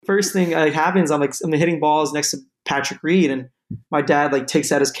First thing happens, I'm hitting balls next to Patrick Reed, and my dad like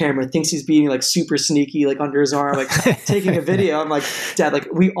takes out his camera, thinks he's being like super sneaky, like under his arm, like taking a video. I'm like, Dad,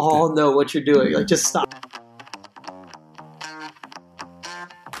 like we all know what you're doing. Like just stop.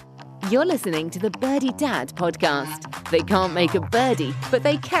 You're listening to the Birdie Dad podcast. They can't make a birdie, but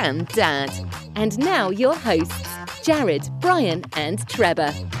they can dad. And now your hosts, Jared, Brian, and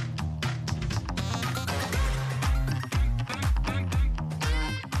Trevor.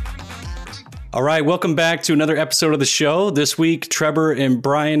 All right, welcome back to another episode of the show. This week, Trevor and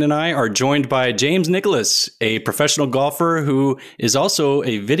Brian and I are joined by James Nicholas, a professional golfer who is also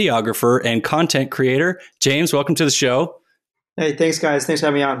a videographer and content creator. James, welcome to the show. Hey, thanks, guys. Thanks for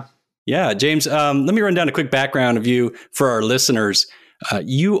having me on. Yeah, James, let me run down a quick background of you for our listeners.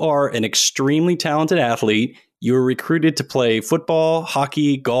 You are an extremely talented athlete. You were recruited to play football,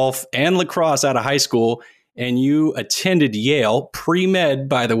 hockey, golf, and lacrosse out of high school, and you attended Yale, pre-med,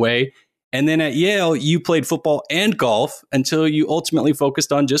 by the way. And then at Yale, you played football and golf until you ultimately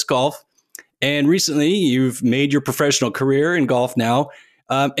focused on just golf. And recently, you've made your professional career in golf now.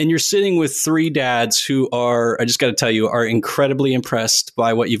 And you're sitting with three dads who are, I just got to tell you, are incredibly impressed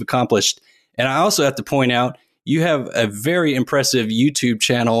by what you've accomplished. And I also have to point out, you have a very impressive YouTube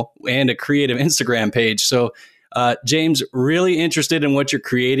channel and a creative Instagram page. So, James, really interested in what you're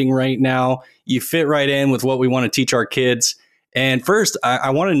creating right now. You fit right in with what we want to teach our kids. And first, I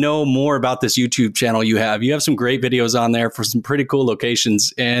want to know more about this YouTube channel you have. You have some great videos on there for some pretty cool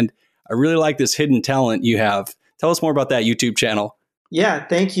locations. And I really like this hidden talent you have. Tell us more about that YouTube channel. Yeah,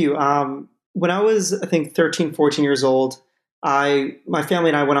 thank you. When I was, I think, 13, 14 years old, my family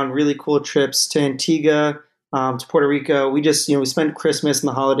and I went on really cool trips to Antigua, to Puerto Rico. We just, we spent Christmas and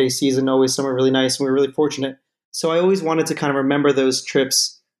the holiday season always somewhere really nice, and we were really fortunate. So I always wanted to kind of remember those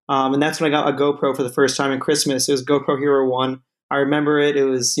trips. And that's when I got a GoPro for the first time in Christmas. It was GoPro Hero 1. I remember it. It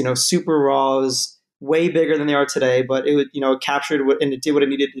was, super raw. It was way bigger than they are today, but it, captured and it did what it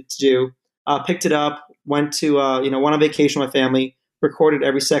needed to do. Picked it up, went to, went on vacation with my family, recorded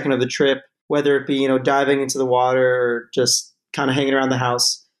every second of the trip, whether it be, diving into the water or just kind of hanging around the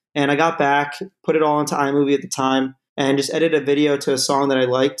house. And I got back, put it all into iMovie at the time, and just edited a video to a song that I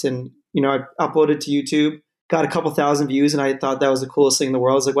liked. And, I uploaded to YouTube, got a couple thousand views, and I thought that was the coolest thing in the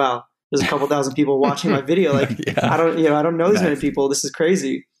world. I was like, wow, there's a couple thousand people watching my video. Like, yeah. I don't know this many people. This is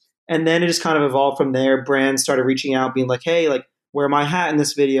crazy. And then it just kind of evolved from there. Brands started reaching out, being like, hey, like, wear my hat in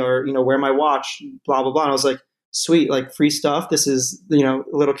this video, or, wear my watch, blah, blah, blah. And I was like, sweet, like free stuff. This is, a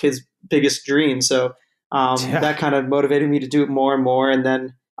little kid's biggest dream. So that kind of motivated me to do it more and more. And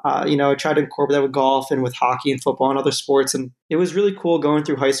then, I tried to incorporate that with golf and with hockey and football and other sports. And it was really cool going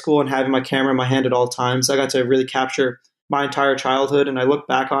through high school and having my camera in my hand at all times. I got to really capture my entire childhood. And I look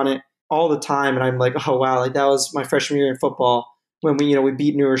back on it all the time and I'm like, oh, wow, like that was my freshman year in football when we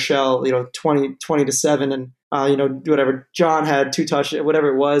beat New Rochelle, 20-7. And, whatever, John had 2 touchdowns, whatever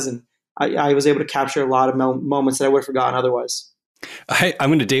it was. And I was able to capture a lot of moments that I would have forgotten otherwise. I'm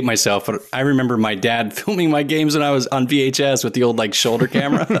going to date myself, but I remember my dad filming my games when I was on VHS with the old shoulder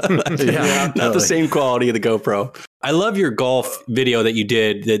camera. Not the same quality of the GoPro. I love your golf video that you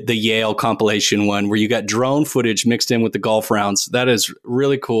did, the Yale compilation one, where you got drone footage mixed in with the golf rounds. That is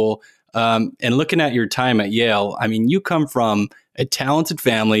really cool. And looking at your time at Yale, I mean, you come from a talented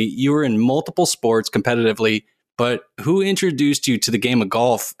family. You were in multiple sports competitively. But who introduced you to the game of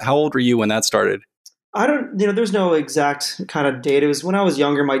golf? How old were you when that started? I don't, there's no exact kind of date. It was when I was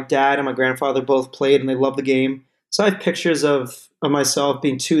younger, my dad and my grandfather both played and they loved the game. So I have pictures of myself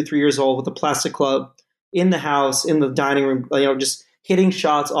being 2, 3 years old with a plastic club in the house, in the dining room, just hitting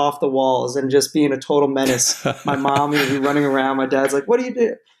shots off the walls and just being a total menace. My mom would be running around. My dad's like, what do you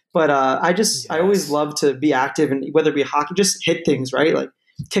do? But I always loved to be active, and whether it be hockey, just hit things, right? Like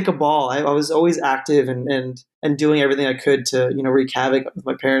kick a ball. I was always active and doing everything I could to, wreak havoc with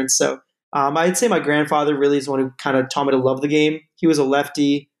my parents. So I'd say my grandfather really is the one who kind of taught me to love the game. He was a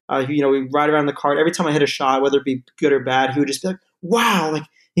lefty. We'd ride around the cart. Every time I hit a shot, whether it be good or bad, he would just be like, wow, like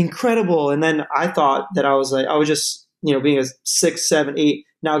incredible. And then I thought that I was just, being a 6, 7, 8,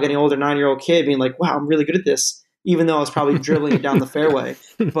 now getting older, 9-year-old kid being like, wow, I'm really good at this, even though I was probably dribbling it down the fairway.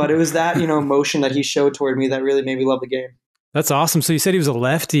 But it was that, emotion that he showed toward me that really made me love the game. That's awesome. So you said he was a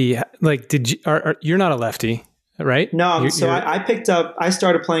lefty. Like, you're not a lefty, right? No. I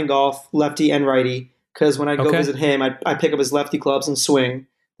started playing golf lefty and righty because when I go visit him, I pick up his lefty clubs and swing.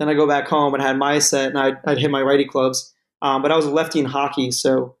 Then I go back home and I had my set and I'd hit my righty clubs. But I was a lefty in hockey,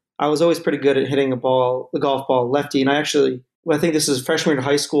 so I was always pretty good at hitting the golf ball lefty. And I think this is freshman year in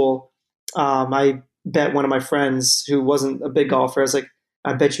high school. I bet one of my friends who wasn't a big golfer, I was like,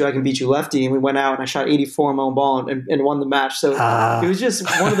 I bet you I can beat you lefty. And we went out and I shot 84 on my own ball and won the match. So it was just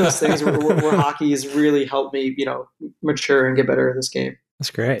one of those things where hockey has really helped me, mature and get better at this game.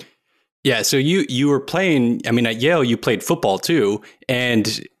 That's great. Yeah. So you were playing, I mean, at Yale, you played football too.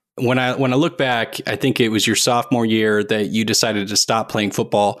 And when I look back, I think it was your sophomore year that you decided to stop playing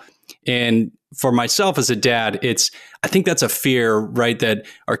football. And for myself as a dad, I think that's a fear, right? That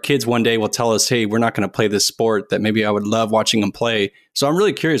our kids one day will tell us, hey, we're not going to play this sport that maybe I would love watching them play. So I'm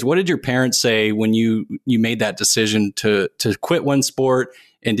really curious, what did your parents say when you made that decision to quit one sport?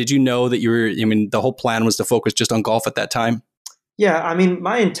 And did you know that the whole plan was to focus just on golf at that time? Yeah, I mean,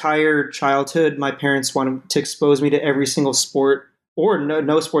 my entire childhood, my parents wanted to expose me to every single sport, or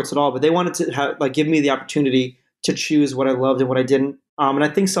no sports at all, but they wanted to give me the opportunity to choose what I loved and what I didn't. And I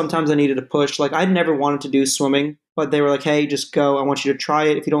think sometimes I needed a push. Like, I never wanted to do swimming, but they were like, hey, just go. I want you to try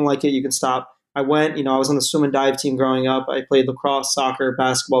it. If you don't like it, you can stop. I went, I was on the swim and dive team growing up. I played lacrosse, soccer,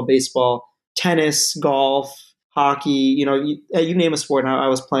 basketball, baseball, tennis, golf, hockey, you name a sport, and I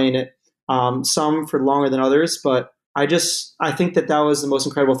was playing it. Some for longer than others, but I think that was the most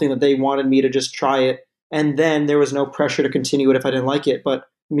incredible thing, that they wanted me to just try it. And then there was no pressure to continue it if I didn't like it. But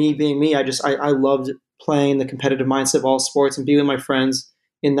me being me, I loved playing the competitive mindset of all sports and being with my friends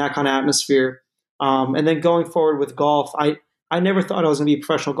in that kind of atmosphere. And then going forward with golf, I never thought I was going to be a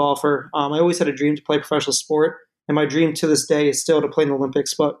professional golfer. I always had a dream to play professional sport. And my dream to this day is still to play in the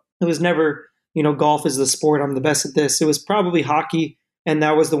Olympics. But it was never, golf is the sport, I'm the best at this. It was probably hockey. And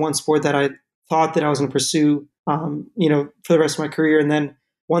that was the one sport that I thought that I was going to pursue, for the rest of my career. And then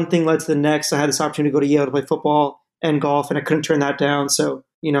one thing led to the next. I had this opportunity to go to Yale to play football and golf, and I couldn't turn that down. So,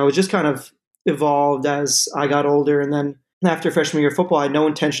 it just kind of evolved as I got older. And then after freshman year of football, I had no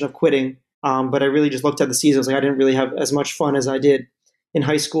intention of quitting. But I really just looked at the season. I was like, I didn't really have as much fun as I did in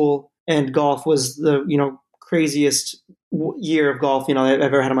high school. And golf was the, craziest year of golf, I've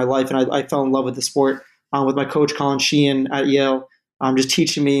ever had in my life. And I fell in love with the sport with my coach, Colin Sheehan at Yale, just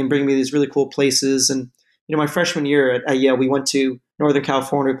teaching me and bringing me these really cool places. And, my freshman year at Yale, we went to Northern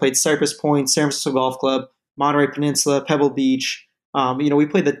California. We played Cypress Point, San Francisco Golf Club, Monterey Peninsula, Pebble Beach. We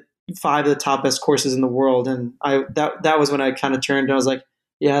played the 5 of the top best courses in the world. And that was when I kind of turned and I was like,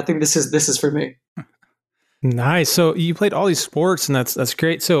 yeah, I think this is for me. Nice. So you played all these sports, and that's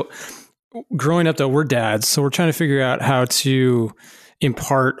great. So growing up, though, we're dads, so we're trying to figure out how to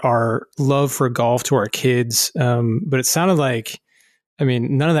impart our love for golf to our kids. But it sounded like,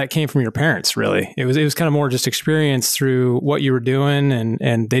 none of that came from your parents, really. It was kind of more just experience through what you were doing,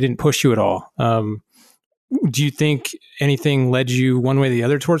 and they didn't push you at all. Do you think anything led you one way or the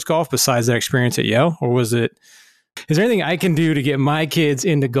other towards golf besides that experience at Yale, or is there anything I can do to get my kids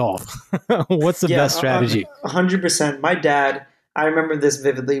into golf? What's the best strategy? 100%. My dad, I remember this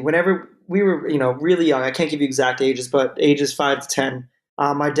vividly. Whenever we were, really young, I can't give you exact ages, but ages 5 to 10,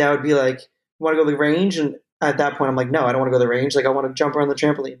 my dad would be like, "You want to go to the range?" And at that point, I'm like, "No, I don't want to go to the range. Like, I want to jump around the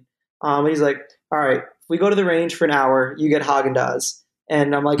trampoline." And he's like, "All right, if we go to the range for an hour, you get Haagen-Dazs."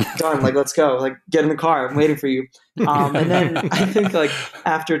 And I'm like, "Done. Like, let's go. Like, get in the car. I'm waiting for you." And then I think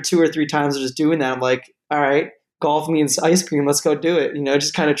after 2 or 3 times of just doing that, I'm like, "All right, golf means ice cream. Let's go do it."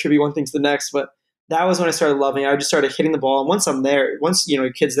 Just kind of attribute one thing to the next. But that was when I started loving it. I just started hitting the ball. And once I'm there,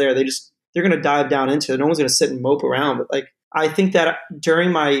 your kid's there, they're going to dive down into it. No one's going to sit and mope around. But I think that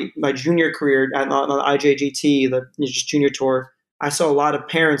during my junior career on the IJGT, the just junior tour, I saw a lot of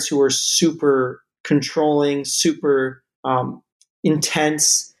parents who were super controlling, super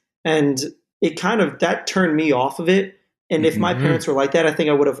intense. And it kind of, that turned me off of it. And if my parents were like that, I think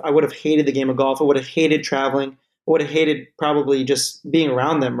I would have hated the game of golf. I would have hated traveling. I would have hated probably just being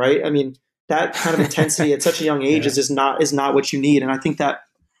around them. Right. That kind of intensity at such a young age is not what you need. And I think that,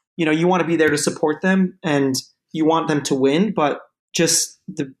 you want to be there to support them and you want them to win, but it's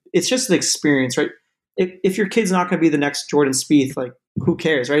just the experience, right? If your kid's not going to be the next Jordan Spieth, who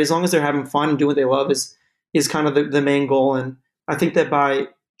cares, right? As long as they're having fun and doing what they love is kind of the main goal. And I think that by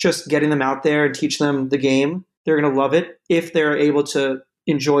just getting them out there and teach them the game, they're going to love it if they're able to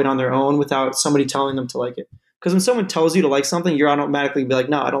enjoy it on their own without somebody telling them to like it. Because when someone tells you to like something, you're automatically be like,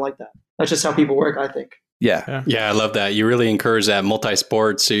 no, I don't like that. That's just how people work, I think. Yeah, I love that. You really encourage that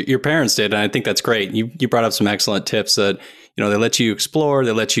multi-sports. Your parents did, and I think that's great. You brought up some excellent tips that, they let you explore,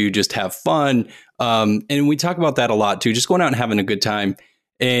 they let you just have fun. And we talk about that a lot too, just going out and having a good time.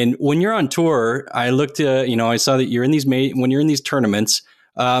 And when you're on tour, I looked at, I saw that you're in when you're in these tournaments.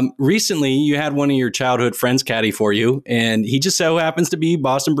 Recently, you had one of your childhood friends caddy for you, and he just so happens to be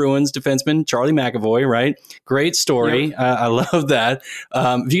Boston Bruins defenseman Charlie McAvoy, right? Great story. Yep. I love that.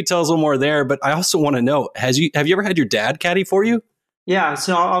 If you could tell us a little more there, but I also want to know, have you ever had your dad caddy for you? Yeah.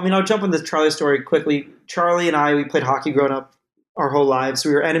 So, I'll jump on this Charlie story quickly. Charlie and I, we played hockey growing up our whole lives.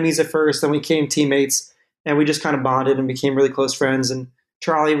 We were enemies at first, then we became teammates, and we just kind of bonded and became really close friends. And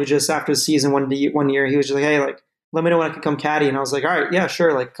Charlie was just after the season one year, he was just like, hey, like, let me know when I can come caddy. And I was like, all right, yeah,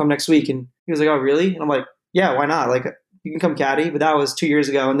 sure, like come next week. And he was like, oh, really? And I'm like, yeah, why not? Like, you can come caddy. But that was 2 years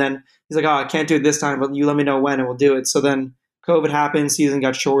ago. And then he's like, oh, I can't do it this time, but you let me know when and we'll do it. So then COVID happened, season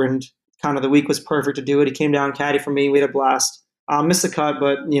got shortened. Kind of the week was perfect to do it. He came down caddy for me. We had a blast. Missed the cut,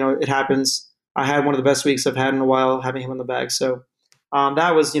 but it happens. I had one of the best weeks I've had in a while having him in the bag. So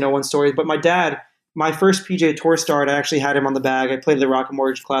that was, one story. But my dad, my first PGA Tour start, I actually had him on the bag. I played the Rocket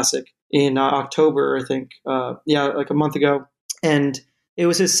Mortgage Classic in October, I think. Like a month ago. And it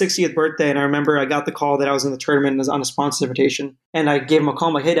was his 60th birthday. And I remember I got the call that I was in the tournament and was on a sponsor invitation. And I gave him a call.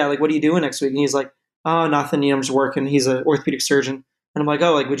 I'm like, hey, Dad, like, what are you doing next week? And he's like, oh, nothing. I'm just working. He's an orthopedic surgeon. And I'm like,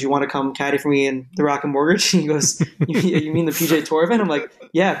 oh, like, would you want to come caddy for me in the Rocket Mortgage? And he goes, you mean the PGA Tour event? I'm like,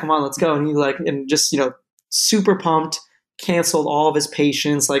 yeah, come on, let's go. And he's like, and just, super pumped, canceled all of his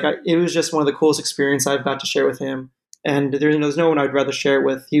patients. Like, it was just one of the coolest experiences I've got to share with him. And there's no one I'd rather share it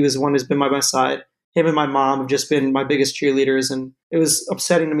with. He was one who's been by my side. Him and my mom have just been my biggest cheerleaders. And it was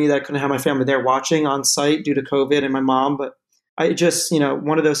upsetting to me that I couldn't have my family there watching on site due to COVID and my mom. But I just,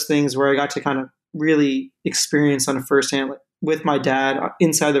 one of those things where I got to kind of really experience on a firsthand, like, with my dad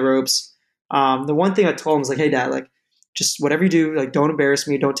inside the ropes. The one thing I told him was like, hey, Dad, like, just whatever you do, like, don't embarrass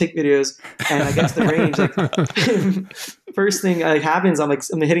me, don't take videos. And I get to the range, like, first thing happens,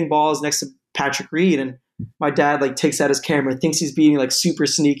 I'm hitting balls next to Patrick Reed, and my dad like takes out his camera, thinks he's being like super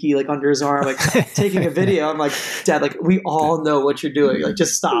sneaky, like under his arm, like taking a video. I'm like, Dad, like, we all know what you're doing, like,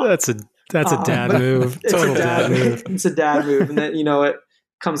 just stop. That's a dad move. Total dad move. It's a dad move, and then it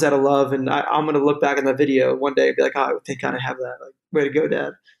comes out of love, and I'm going to look back on that video one day and be like, oh, thank God I have that. Like, way to go,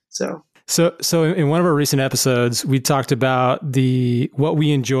 Dad. So in one of our recent episodes, we talked about what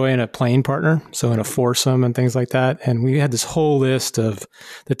we enjoy in a playing partner, so in a foursome and things like that. And we had this whole list of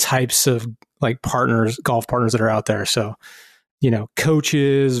the types of like partners, golf partners that are out there. So,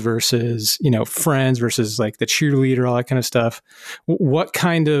 coaches versus, friends versus like the cheerleader, all that kind of stuff. What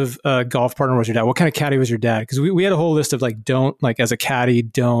kind of golf partner was your dad? What kind of caddy was your dad? Because we had a whole list of like, don't, like, as a caddy,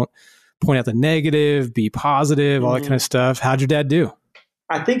 don't point out the negative, be positive, all that kind of stuff. How'd your dad do?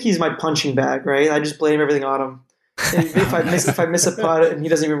 I think he's my punching bag, right? I just blame everything on him. And if I miss a putt and he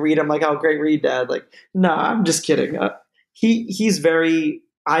doesn't even read, I'm like, oh, great read, Dad. Like, no, I'm just kidding. He's very,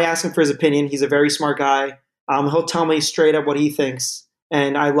 I ask him for his opinion. He's a very smart guy. He'll tell me straight up what he thinks.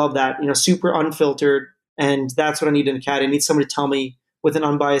 And I love that, super unfiltered. And that's what I need in a caddy. I need somebody to tell me with an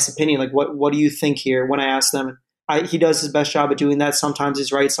unbiased opinion, like, what do you think here when I ask them? He does his best job at doing that. Sometimes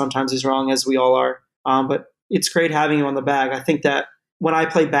he's right, sometimes he's wrong, as we all are. But it's great having him on the bag. I think that when I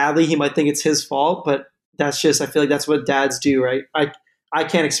play badly, he might think it's his fault, but that's just, I feel like that's what dads do, right? I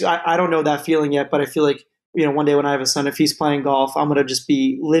can't, I don't know that feeling yet, but I feel like, one day when I have a son, if he's playing golf, I'm going to just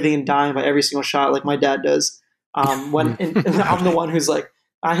be living and dying by every single shot like my dad does. And I'm the one who's like,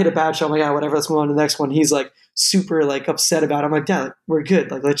 I hit a bad shot, I'm like, whatever, let's move on to the next one. He's like super like upset about it. I'm like, Dad, like, we're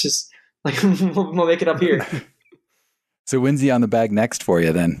good. Like, let's just, like, we'll make it up here. So when's he on the bag next for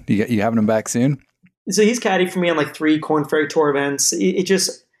you then? You having him back soon? So he's caddy for me on like 3 Corn Ferry Tour events. It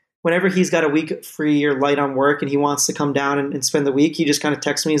just, whenever he's got a week free or light on work and he wants to come down and spend the week, he just kind of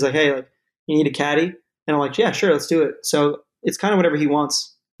texts me. He's like, hey, like, you need a caddy? And I'm like, yeah, sure, let's do it. So it's kind of whatever he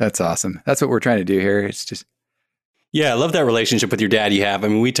wants. That's awesome. That's what we're trying to do here. It's just, yeah, I love that relationship with your dad you have. I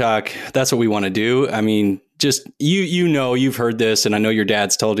mean, we talk, that's what we want to do. I mean, just, you've heard this, and I know your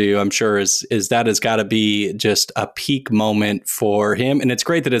dad's told you, I'm sure, is that has got to be just a peak moment for him. And it's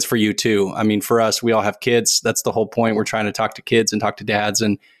great that it's for you too. I mean, for us, we all have kids. That's the whole point. We're trying to talk to kids and talk to dads.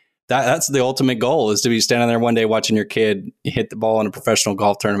 And that's the ultimate goal, is to be standing there one day watching your kid hit the ball in a professional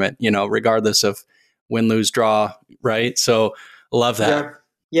golf tournament, regardless of win, lose, draw. Right. So love that.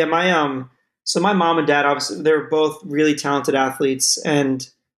 Yeah. So my mom and dad, obviously, they're both really talented athletes, and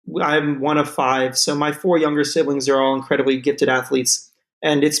I'm one of 5. So my 4 younger siblings are all incredibly gifted athletes.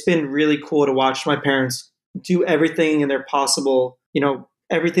 And it's been really cool to watch my parents do everything in their possible,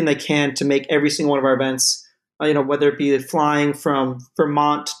 everything they can to make every single one of our events, whether it be flying from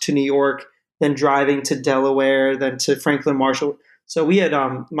Vermont to New York, then driving to Delaware, then to Franklin Marshall. So we had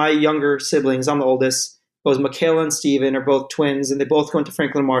my younger siblings, I'm the oldest, both Michaela and Steven are both twins, and they both went to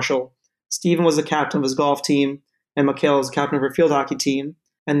Franklin Marshall. Steven was the captain of his golf team, and Michaela was the captain of her field hockey team.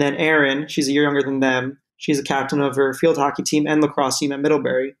 And then Erin, she's a year younger than them. She's a captain of her field hockey team and lacrosse team at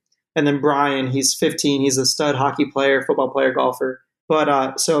Middlebury. And then Brian, he's 15. He's a stud hockey player, football player, golfer.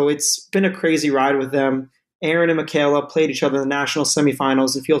 But so it's been a crazy ride with them. Erin and Michaela played each other in the national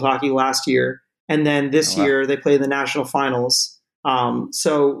semifinals in field hockey last year. And then this year they played the national finals.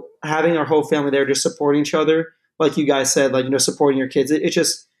 So having our whole family there just supporting each other like you guys said, like, supporting your kids.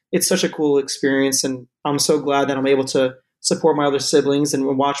 It's such a cool experience. And I'm so glad that I'm able to support my other siblings and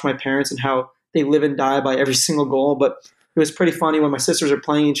watch my parents and how they live and die by every single goal. But it was pretty funny when my sisters were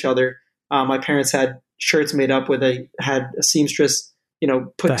playing each other. My parents had shirts made up where they had a seamstress,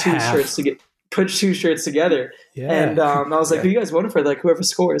 put put two shirts together. Yeah. And I was like, who you guys voting for? Like, whoever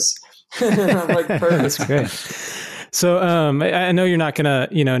scores. I'm like, perfect. That's great. So I know you're not going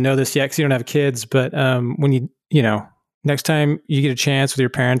to, know this yet because you don't have kids, but when next time you get a chance with your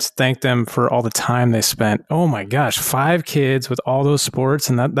parents, thank them for all the time they spent. Oh my gosh, 5 kids with all those sports.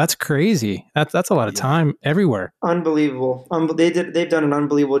 And that's crazy. That's a lot of time everywhere. Unbelievable. They've done an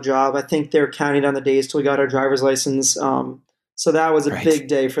unbelievable job. I think they're counting down the days till we got our driver's license. So that was a big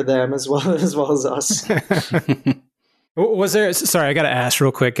day for them as well as us. Was there, sorry, I got to ask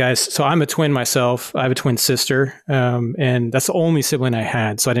real quick, guys. So I'm a twin myself. I have a twin sister, and that's the only sibling I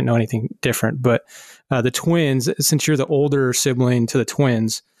had. So I didn't know anything different. But the twins, since you're the older sibling to the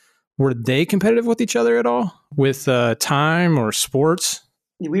twins, were they competitive with each other at all with time or sports?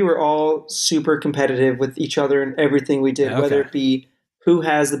 We were all super competitive with each other in everything we did, whether it be who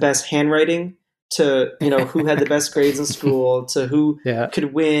has the best handwriting to, who had the best grades in school to who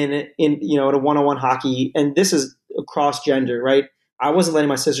could win in, in a one-on-one hockey. And this is across gender, right? I wasn't letting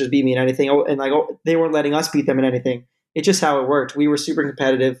my sisters beat me in anything. And they weren't letting us beat them in anything. It's just how it worked. We were super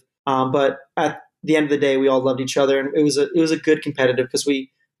competitive. But at the end of the day, we all loved each other. And it was a good competitive because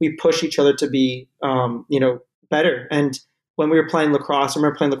we pushed each other to be, better. And when we were playing lacrosse, I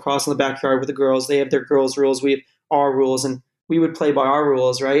remember playing lacrosse in the backyard with the girls. They have their girls' rules. We have our rules. And we would play by our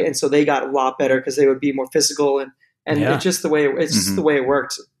rules, right? And so they got a lot better because they would be more physical, and it's just the way just the way it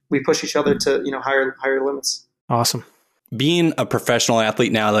worked. We push each other to higher limits. Awesome. Being a professional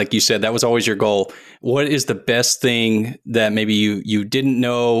athlete now, like you said, that was always your goal. What is the best thing that maybe you didn't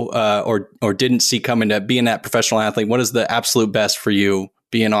know or didn't see coming to being that professional athlete? What is the absolute best for you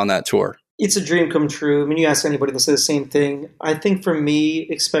being on that tour? It's a dream come true. I mean, you ask anybody, they'll say the same thing. I think for me,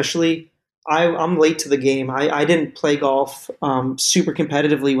 especially, I'm late to the game. I didn't play golf super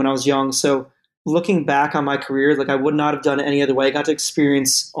competitively when I was young. So looking back on my career, like I would not have done it any other way. I got to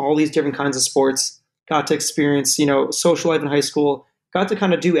experience all these different kinds of sports, got to experience, social life in high school, got to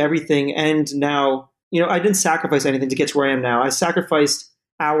kind of do everything. And now, I didn't sacrifice anything to get to where I am now. I sacrificed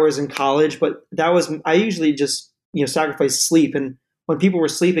hours in college, but I usually just, sacrifice sleep. And when people were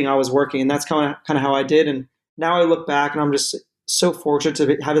sleeping, I was working, and that's kind of how I did. And now I look back and I'm just so fortunate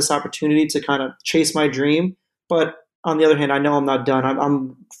to have this opportunity to kind of chase my dream. But on the other hand, I know I'm not done.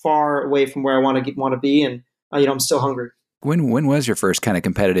 I'm far away from where I want to be, and I'm still hungry. When was your first kind of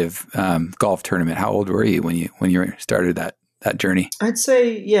competitive golf tournament? How old were you when you started that journey? I'd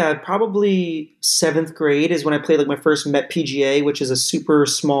say probably 7th grade is when I played like my first Met PGA, which is a super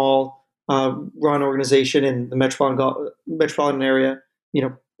small run organization in the metropolitan area.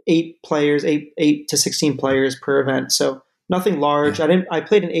 8 to 16 players per event. So nothing large. Yeah. I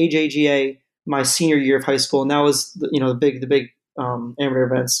played an AJGA my senior year of high school, and that was the big amateur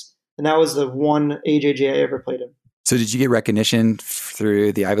events, and that was the one AJGA I ever played in. So did you get recognition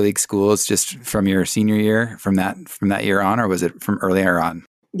through the Ivy League schools just from your senior year, from that year on, or was it from earlier on?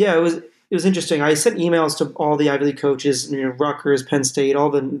 Yeah, it was interesting. I sent emails to all the Ivy League coaches, Rutgers, Penn State, all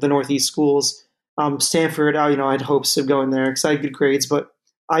the Northeast schools, Stanford. I had hopes of going there because I had good grades, but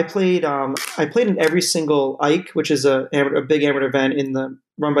I played in every single Ike, which is a big amateur event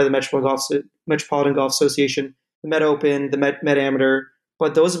run by the Metropolitan Golf Association, the Met Open, the Met Amateur.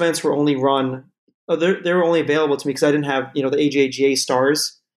 But those events were only run. They were only available to me because I didn't have the AJGA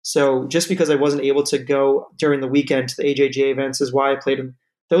stars. So just because I wasn't able to go during the weekend to the AJGA events is why I played in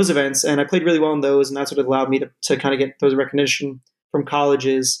those events, and I played really well in those, and that's what allowed me to kind of get those recognition from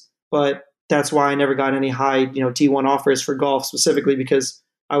colleges. But that's why I never got any high D1 offers for golf specifically, because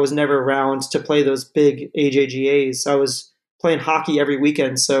I was never around to play those big AJGAs. I was playing hockey every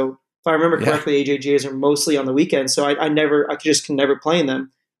weekend. So if I remember correctly, AJGAs are mostly on the weekend. So I just can never play in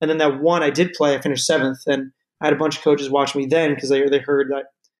them. And then that one I did play, I finished 7th, and I had a bunch of coaches watch me then because they heard that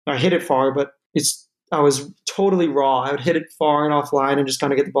I hit it far, but I was totally raw. I would hit it far and offline and just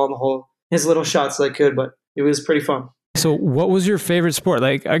kind of get the ball in the hole as little shots as I could, but it was pretty fun. So what was your favorite sport?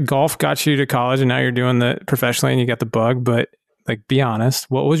 Like golf got you to college and now you're doing the professionally and you got the bug, but like, be honest,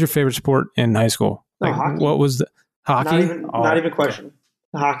 what was your favorite sport in high school? Like, hockey. What was the hockey? Not even a question.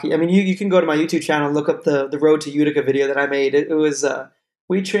 Hockey. I mean, you can go to my YouTube channel and look up the Road to Utica video that I made. It was,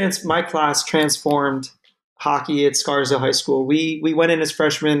 my class transformed hockey at Scarsdale High School. We went in as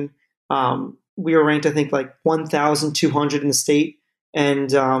freshmen. We were ranked, I think, like 1,200 in the state.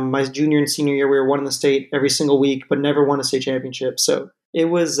 And my junior and senior year, we were one in the state every single week, but never won a state championship. So It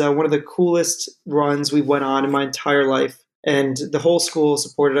was one of the coolest runs we went on in my entire life. And the whole school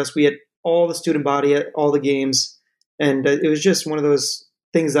supported us. We had all the student body at all the games. And it was just one of those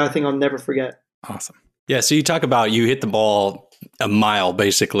things that I think I'll never forget. Awesome. Yeah. So you talk about you hit the ball a mile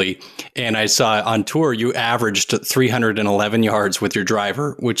basically. And I saw on tour, you averaged 311 yards with your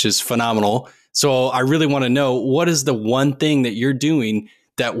driver, which is phenomenal. So I really want to know, what is the one thing that you're doing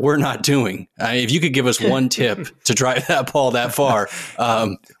that we're not doing? If you could give us one tip to drive that ball that far,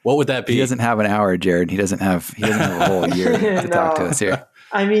 what would that be? He doesn't have an hour, Jared. He doesn't have a whole year to talk to us here.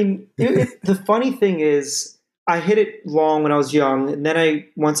 I mean, the funny thing is, I hit it long when I was young, and then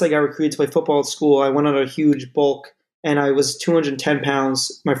once I got recruited to play football at school, I went on a huge bulk, and I was 210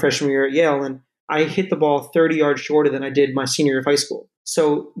 pounds my freshman year at Yale, and I hit the ball 30 yards shorter than I did my senior year of high school.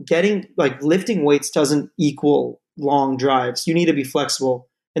 So lifting weights doesn't equal long drives. You need to be flexible.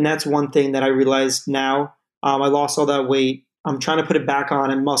 And that's one thing that I realized now. I lost all that weight. I'm trying to put it back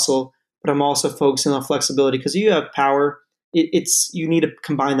on and muscle, but I'm also focusing on flexibility because you have power. You need to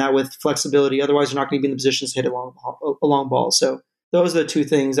combine that with flexibility. Otherwise, you're not going to be in the positions to hit a long ball. So those are the two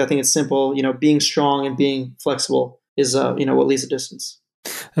things. I think it's simple. Being strong and being flexible is what leads the distance.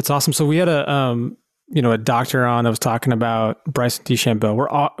 That's awesome. So we had a doctor on that was talking about Bryson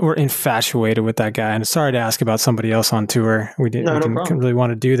DeChambeau. We're infatuated with that guy. And sorry to ask about somebody else on tour. We didn't really want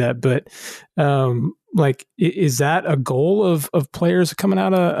to do that, but is that a goal of players coming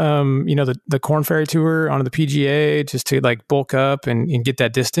out of the Korn Ferry Tour onto the PGA just to bulk up and get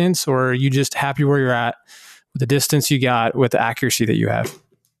that distance, or are you just happy where you're at with the distance you got with the accuracy that you have?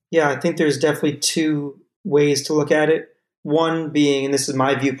 Yeah, I think there's definitely two ways to look at it. One being, and this is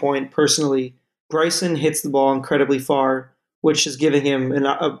my viewpoint personally, Bryson hits the ball incredibly far, which is giving him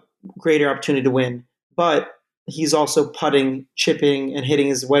a greater opportunity to win. But he's also putting, chipping, and hitting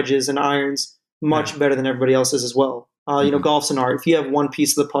his wedges and irons much better than everybody else is as well. Golf's an art. If you have one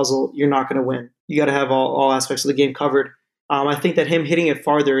piece of the puzzle, you're not going to win. You got to have all aspects of the game covered. I think that him hitting it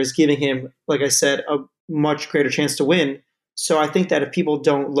farther is giving him, like I said, a much greater chance to win. So I think that if people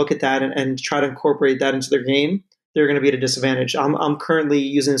don't look at that and try to incorporate that into their game, they're going to be at a disadvantage. I'm currently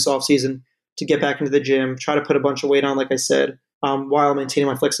using this offseason to get back into the gym, try to put a bunch of weight on, like I said, while maintaining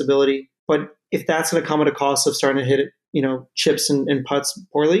my flexibility. But if that's going to come at a cost of starting to hit it, chips and putts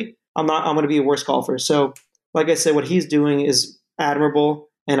poorly, I'm going to be a worse golfer. So, like I said, what he's doing is admirable,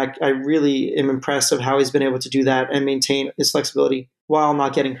 and I really am impressed of how he's been able to do that and maintain his flexibility while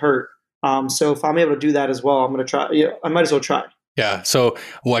not getting hurt. So if I'm able to do that as well, I'm going to try. I might as well try. Yeah. So,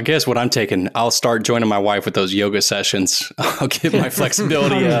 I guess what I'm taking, I'll start joining my wife with those yoga sessions. I'll get my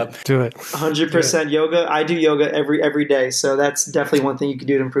flexibility up. Do it. 100% yoga. I do yoga every day. So that's definitely one thing you can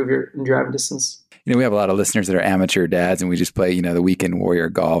do to improve your driving distance. We have a lot of listeners that are amateur dads, and we just play, the weekend warrior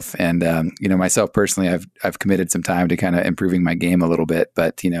golf. And, myself personally, I've committed some time to kind of improving my game a little bit,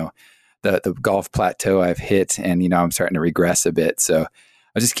 but, the golf plateau I've hit, and, I'm starting to regress a bit. So I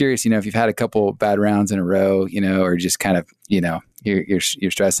was just curious, if you've had a couple bad rounds in a row, or just kind of, you're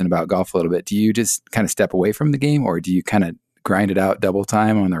stressing about golf a little bit. Do you just kind of step away from the game, or do you kind of grind it out double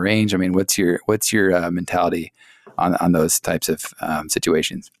time on the range? I mean, what's your mentality on those types of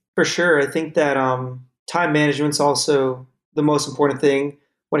situations? For sure. I think that time management's also the most important thing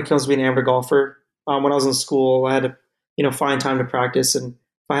when it comes to being an amateur golfer. When I was in school, I had to, find time to practice. And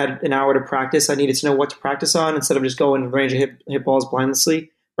if I had an hour to practice, I needed to know what to practice on instead of just going to the range and hit balls blindlessly,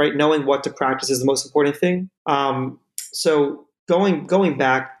 right? Knowing what to practice is the most important thing. So going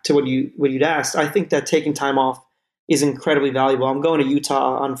back to what you'd asked, I think that taking time off is incredibly valuable. I'm going to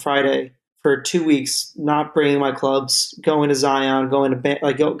Utah on Friday for 2 weeks, not bringing my clubs, going to Zion, going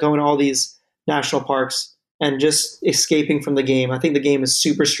to all these national parks, and just escaping from the game. I think the game is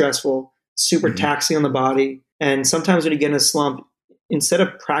super stressful, super taxing on the body, and sometimes when you get in a slump, instead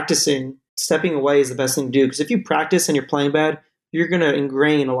of practicing, stepping away is the best thing to do. Because if you practice and you're playing bad, you're going to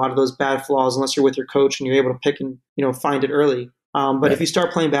ingrain a lot of those bad flaws unless you're with your coach and you're able to pick and find it early. But if you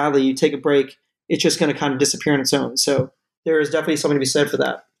start playing badly, you take a break, it's just going to kind of disappear on its own. So there is definitely something to be said for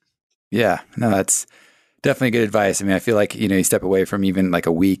that. Yeah, no, that's definitely good advice. I mean, I feel like, you step away from even like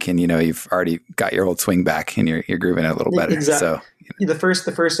a week and, you've already got your old swing back and you're grooving it a little better. Exactly. So the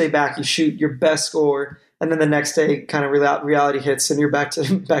first day back, you shoot your best score, and then the next day kind of reality hits and you're back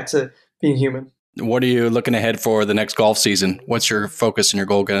to being human. What are you looking ahead for the next golf season? What's your focus and your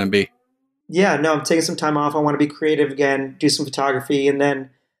goal going to be? Yeah, no, I'm taking some time off. I want to be creative again, do some photography. And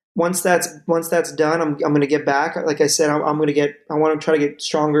then once that's done, I'm going to get back. Like I said, I want to try to get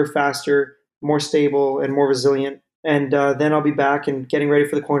stronger, faster, more stable, and more resilient. And then I'll be back and getting ready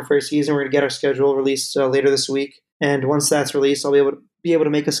for the Korn Ferry season. We're going to get our schedule released later this week. And once that's released, I'll be able to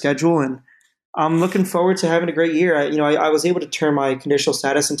make a schedule and I'm looking forward to having a great year. I was able to turn my conditional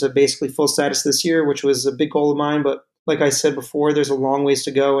status into basically full status this year, which was a big goal of mine. But like I said before, there's a long ways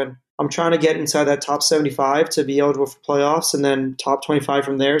to go. And I'm trying to get inside that top 75 to be eligible for playoffs and then top 25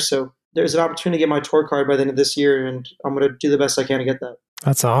 from there. So there's an opportunity to get my tour card by the end of this year, and I'm going to do the best I can to get that.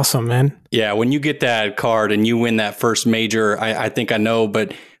 That's awesome, man. Yeah, when you get that card and you win that first major, I think I know,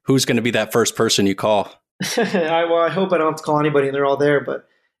 but who's going to be that first person you call? I hope I don't have to call anybody and they're all there, but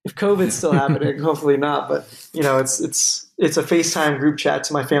if COVID's still happening, hopefully not. But it's a FaceTime group chat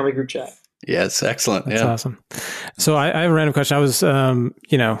to my family group chat. Yes, excellent. That's awesome. So I have a random question. I was,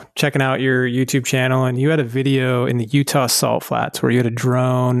 checking out your YouTube channel, and you had a video in the Utah salt flats where you had a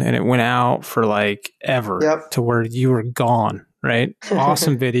drone and it went out for like ever to where you were gone, right?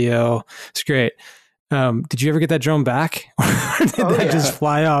 Awesome video. It's great. Did you ever get that drone back? Or did that just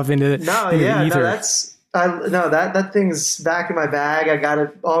fly off into the ether? That thing's back in my bag. I got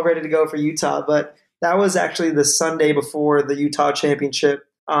it all ready to go for Utah, but that was actually the Sunday before the Utah championship.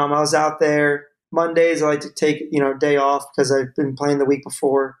 I was out there. Mondays I like to take a day off because I've been playing the week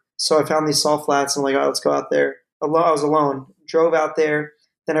before. So I found these salt flats and I'm like, all right, let's go out there. I was alone. Drove out there.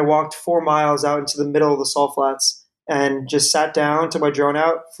 Then I walked 4 miles out into the middle of the salt flats and just sat down, took my drone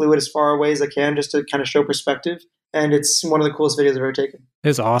out, flew it as far away as I can just to kind of show perspective. And it's one of the coolest videos I've ever taken.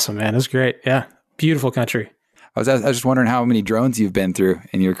 It's awesome, man. It's great. Yeah. Beautiful country. I was just wondering how many drones you've been through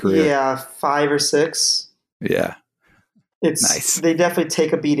in your career. Yeah, 5 or 6. Yeah. It's nice. They definitely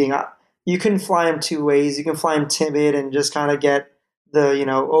take a beating. You can fly them 2 ways. You can fly them timid and just kind of get the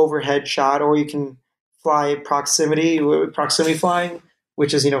overhead shot, or you can fly proximity flying,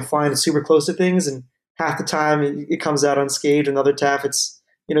 which is flying super close to things, and half the time it comes out unscathed, and the other half it's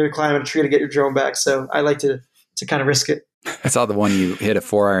you're climbing a tree to get your drone back. So I like to kind of risk it. I saw the one you hit a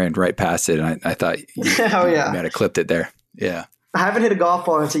 4-iron right past it, and I thought you might have clipped it there. Yeah. I haven't hit a golf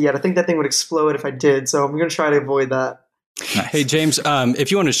ball into it yet. I think that thing would explode if I did, so I'm going to try to avoid that. Nice. Hey, James, if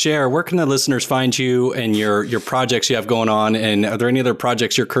you want to share, where can the listeners find you and your projects you have going on? And are there any other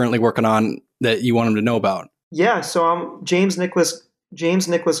projects you're currently working on that you want them to know about? Yeah, so I'm James Nicklaus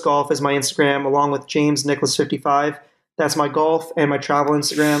Golf is my Instagram, along with James Nicklaus 55. That's my golf and my travel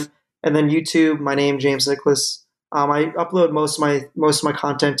Instagram. And then YouTube, my name, James Nicklaus. I upload most of my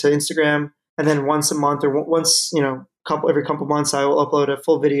content to Instagram, and then once a month or every couple months, I will upload a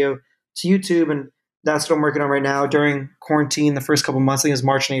full video to YouTube, and that's what I'm working on right now. During quarantine, the first couple months, I think it was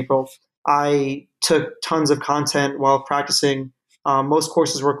March and April, I took tons of content while practicing. Most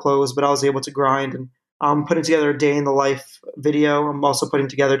courses were closed, but I was able to grind, and I'm putting together a day in the life video. I'm also putting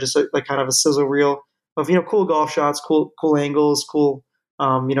together just like kind of a sizzle reel of cool golf shots, cool angles, cool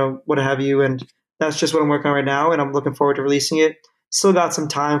what have you, and that's just what I'm working on right now, and I'm looking forward to releasing it. Still got some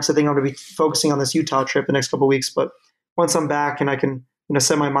time because I think I'm going to be focusing on this Utah trip the next couple of weeks. But once I'm back and I can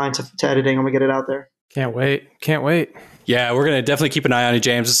set my mind to editing, I'm going to get it out there. Can't wait. Yeah, we're going to definitely keep an eye on you,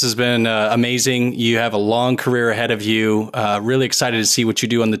 James. This has been amazing. You have a long career ahead of you. Really excited to see what you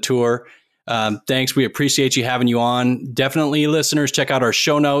do on the tour. Thanks. We appreciate you having you on. Definitely, listeners, check out our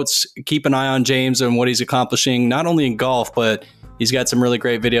show notes. Keep an eye on James and what he's accomplishing, not only in golf, but he's got some really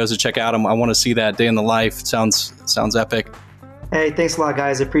great videos to check out. I want to see that day in the life. Sounds epic. Hey, thanks a lot,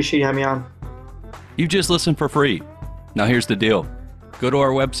 guys. I appreciate you having me on. You just listened for free. Now here's the deal. Go to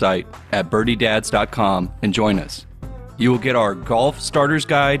our website at birdiedads.com and join us. You will get our golf starters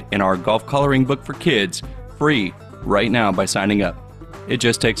guide and our golf coloring book for kids free right now by signing up. It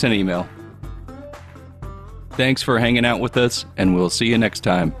just takes an email. Thanks for hanging out with us, and we'll see you next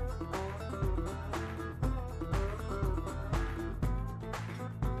time.